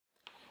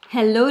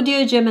Hello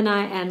dear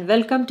Gemini, and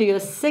welcome to your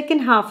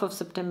second half of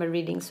September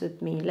readings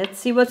with me. Let's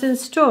see what's in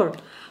store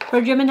for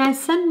Gemini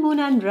Sun, Moon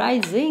and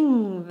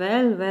Rising.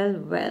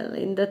 Well,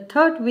 in the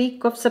third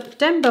week of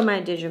September, my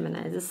dear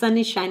Gemini, the sun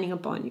is shining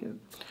upon you.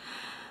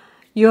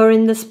 You're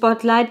in the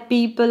spotlight,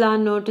 people are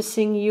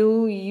noticing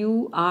you,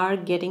 you are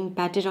getting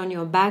patted on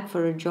your back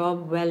for a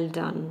job well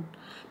done.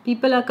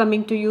 People are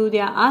coming to you, they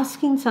are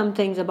asking some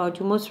things about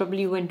you. Most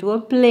probably you went to a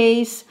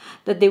place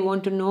that they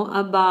want to know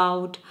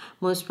about.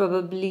 Most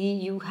probably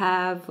you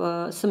have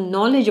some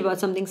knowledge about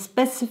something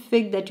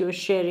specific that you're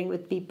sharing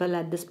with people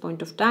at this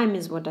point of time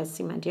is what I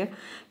see, my dear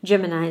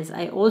Geminis.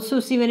 I also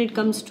see when it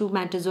comes to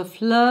matters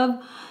of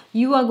love,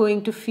 you are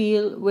going to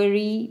feel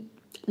very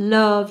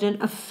loved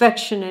and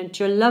affectionate.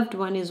 Your loved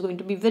one is going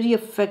to be very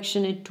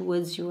affectionate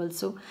towards you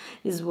also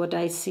is what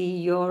I see.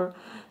 Your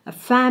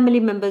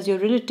family members, your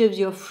relatives,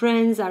 your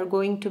friends are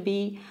going to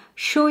be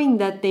showing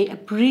that they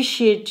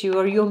appreciate you,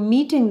 or you're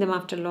meeting them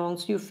after long,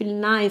 so you feel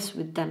nice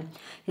with them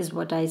is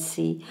what I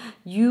see.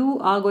 You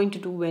are going to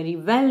do very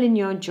well in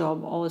your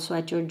job also.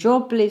 At your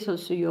job place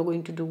also you're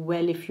going to do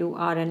well. If you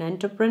are an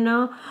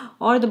entrepreneur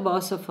or the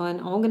boss of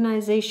an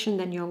organization,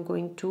 then you're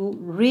going to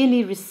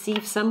really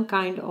receive some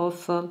kind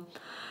of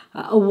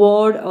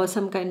award or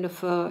some kind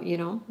of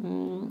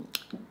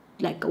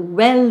like a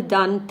well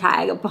done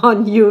tag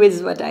upon you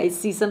is what I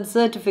see. Some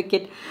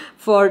certificate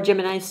for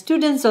Gemini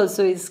students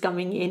also is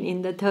coming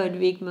in the third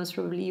week. Most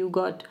probably you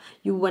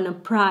won a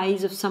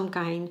prize of some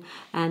kind,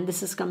 and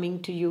this is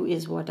coming to you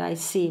is what I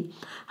see.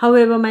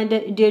 However, my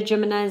dear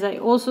Geminis, I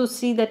also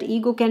see that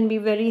ego can be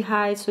very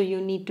high, so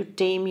you need to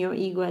tame your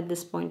ego at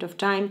this point of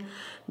time,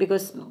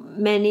 because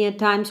many a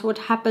times what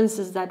happens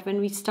is that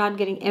when we start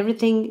getting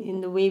everything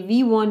in the way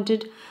we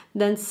wanted,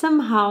 then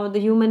somehow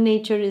the human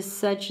nature is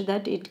such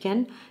that it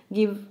can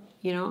give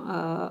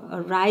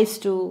a rise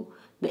to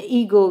the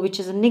ego, which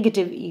is a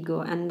negative ego,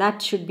 and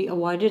that should be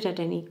avoided at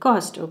any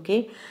cost.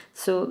 Okay,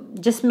 so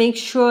just make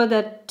sure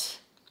that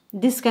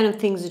this kind of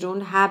things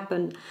don't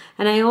happen.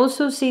 And I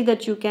also see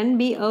that you can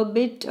be a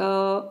bit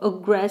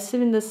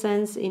aggressive in the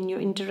sense in your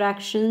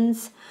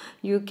interactions.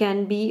 You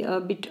can be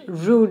a bit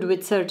rude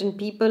with certain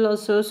people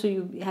also, so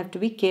you have to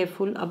be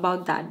careful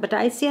about that. But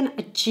I see an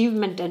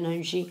achievement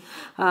energy,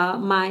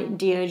 my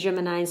dear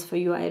Geminis, for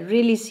you. I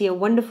really see a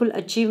wonderful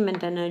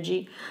achievement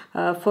energy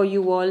for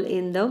you all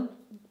in the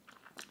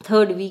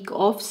third week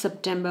of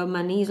September.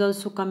 Money is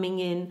also coming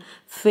in,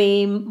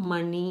 fame,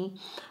 money,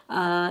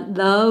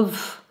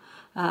 love.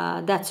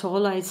 That's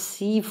all I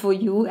see for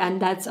you,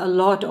 and that's a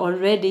lot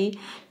already.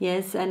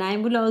 Yes, and I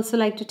would also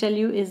like to tell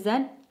you is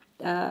that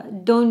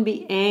don't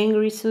be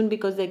angry soon,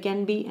 because there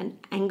can be an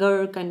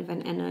anger kind of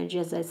an energy.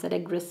 As I said,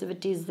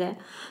 aggressivity is there,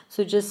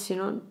 so just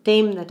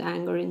tame that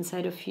anger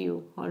inside of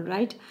you. All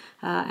right,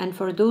 and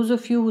for those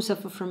of you who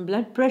suffer from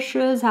blood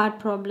pressures, heart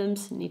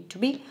problems, need to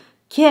be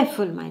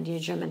careful, my dear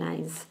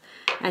Geminis.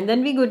 And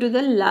then we go to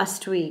the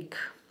last week.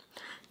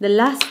 The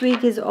last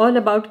week is all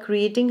about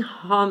creating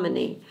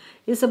harmony.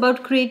 It's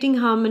about creating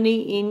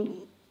harmony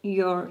in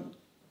your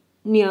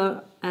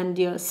near and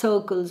dear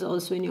circles,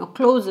 also in your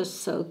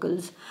closest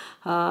circles.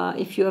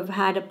 If you have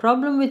had a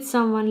problem with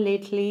someone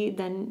lately,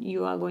 then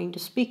you are going to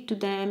speak to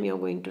them. You're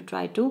going to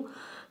try to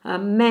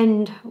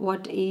mend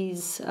what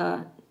is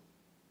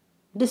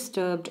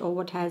disturbed or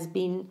what has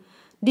been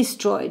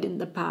destroyed in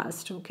the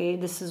past. Okay,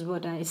 this is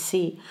what I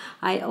see.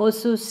 I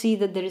also see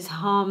that there is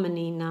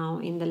harmony now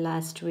in the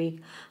last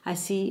week. I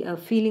see a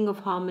feeling of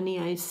harmony.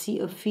 I see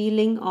a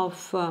feeling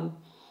of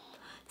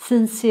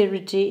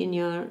sincerity in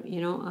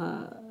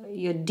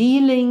your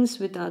dealings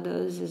with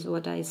others is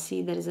what I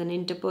see. There is an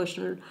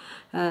interpersonal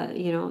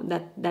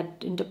that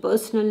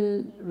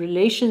interpersonal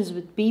relations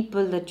with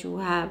people that you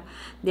have,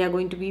 they are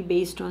going to be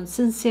based on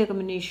sincere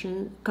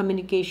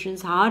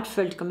communications,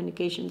 heartfelt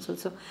communications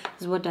also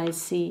is what I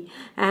see.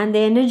 And the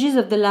energies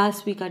of the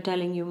last week are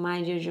telling you,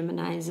 my dear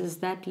Geminis, is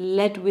that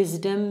let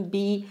wisdom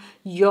be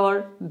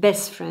your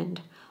best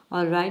friend.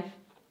 All right,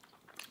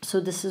 so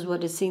this is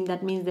what is seen.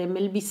 That means there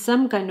will be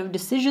some kind of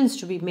decisions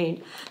to be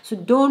made. So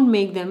don't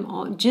make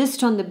them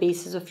just on the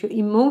basis of your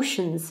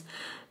emotions.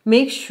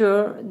 Make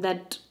sure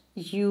that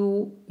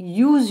you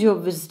use your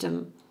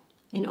wisdom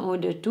in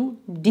order to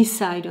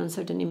decide on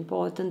certain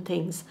important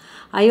things.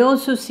 I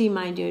also see,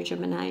 my dear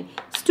Gemini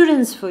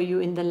students, for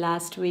you in the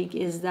last week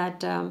is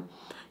that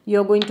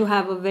you're going to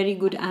have a very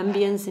good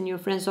ambience in your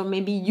friends, or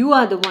maybe you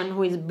are the one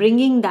who is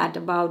bringing that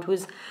about, who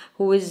is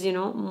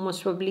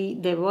most probably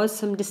there was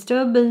some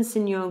disturbance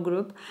in your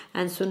group,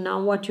 and so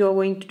now what you're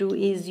going to do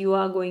is you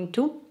are going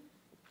to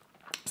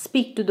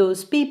speak to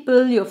those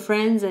people, your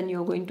friends, and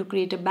you're going to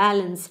create a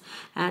balance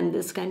and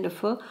this kind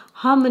of a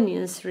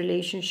harmonious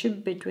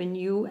relationship between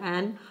you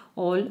and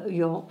all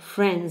your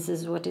friends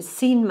is what is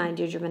seen, my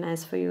dear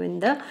Geminis, for you in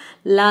the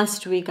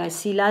last week. I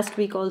see last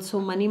week also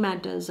money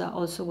matters are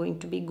also going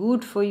to be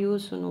good for you,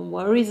 so no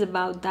worries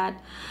about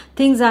that.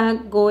 Things are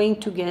going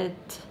to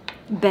get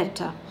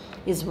better.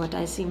 is what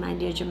I see, my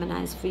dear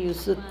Geminis, for you.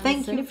 So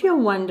thank you. If you're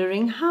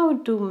wondering how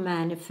to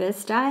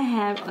manifest, I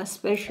have a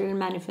special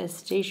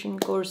manifestation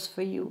course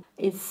for you.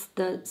 It's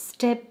the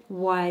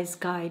stepwise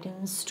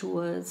guidance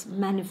towards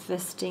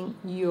manifesting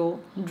your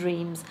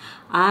dreams.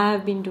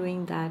 I've been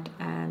doing that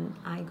and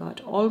I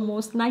got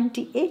almost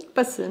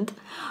 98%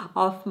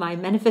 of my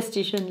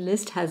manifestation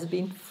list has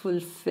been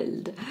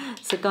fulfilled.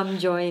 So come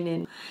join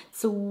in.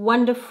 It's a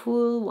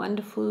wonderful,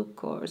 wonderful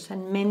course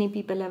and many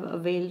people have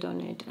availed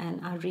on it and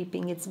are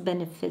reaping its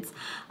benefits.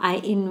 I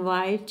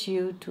invite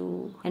you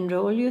to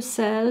enroll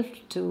yourself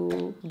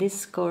to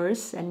this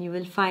course and you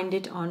will find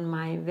it on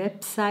my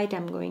website.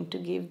 I'm going to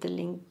give the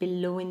link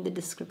below in the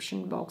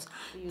description box.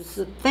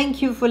 So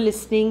thank you for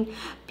listening.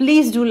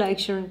 Please do like,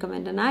 share and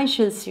comment, and I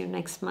shall see you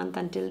next month.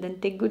 Until then,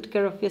 take good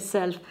care of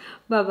yourself.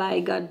 Bye bye.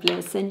 God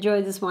bless.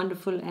 Enjoy this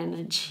wonderful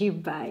energy.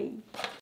 Bye.